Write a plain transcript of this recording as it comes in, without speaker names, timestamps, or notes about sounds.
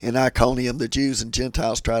In Iconium, the Jews and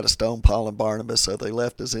Gentiles tried to stone Paul and Barnabas, so they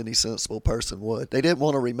left as any sensible person would. They didn't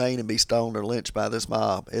want to remain and be stoned or lynched by this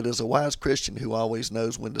mob. It is a wise Christian who always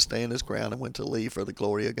knows when to stand his ground and when to leave for the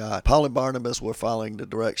glory of God. Paul and Barnabas were following the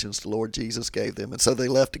directions the Lord Jesus gave them, and so they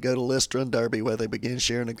left to go to Lystra and Derbe, where they began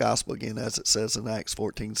sharing the gospel again, as it says in Acts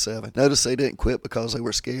 14:7. Notice they didn't quit because they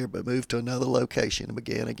were scared, but moved to another location and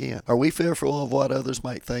began again. Are we fearful of what others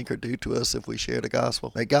might think or do to us if we share the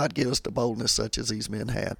gospel? May God give us the boldness such as these men had.